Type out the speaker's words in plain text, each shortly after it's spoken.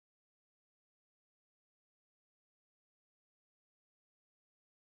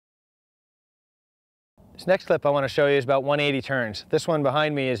This next clip I want to show you is about 180 turns. This one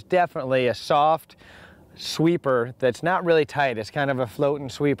behind me is definitely a soft sweeper that's not really tight. It's kind of a floating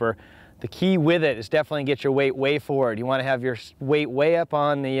sweeper. The key with it is definitely get your weight way forward. You want to have your weight way up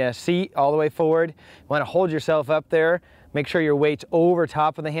on the seat, all the way forward. You want to hold yourself up there. Make sure your weight's over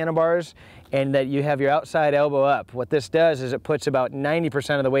top of the handlebars and that you have your outside elbow up. What this does is it puts about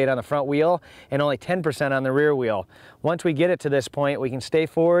 90% of the weight on the front wheel and only 10% on the rear wheel. Once we get it to this point, we can stay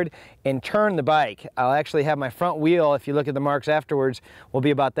forward and turn the bike. I'll actually have my front wheel, if you look at the marks afterwards, will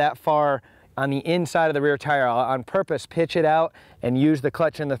be about that far on the inside of the rear tire. I'll on purpose pitch it out and use the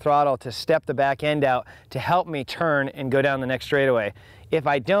clutch and the throttle to step the back end out to help me turn and go down the next straightaway. If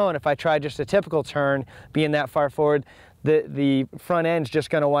I try just a typical turn, being that far forward, the front end's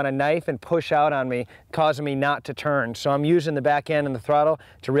just going to want to knife and push out on me, causing me not to turn. So I'm using the back end and the throttle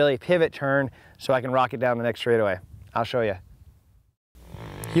to really pivot turn so I can rock it down the next straightaway. I'll show you.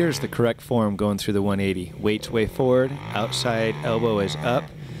 Here's the correct form going through the 180. Weight's way forward, outside elbow is up,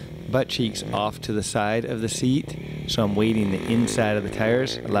 butt cheeks off to the side of the seat. So I'm weighting the inside of the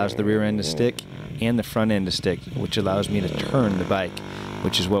tires, allows the rear end to stick and the front end to stick, which allows me to turn the bike,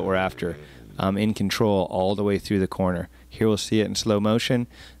 which is what we're after. I'm in control all the way through the corner. Here we'll see it in slow motion.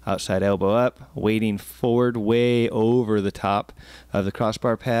 Outside elbow up, weighting forward way over the top of the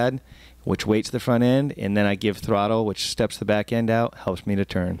crossbar pad, which weights the front end, and then I give throttle, which steps the back end out, helps me to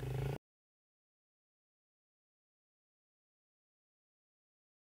turn.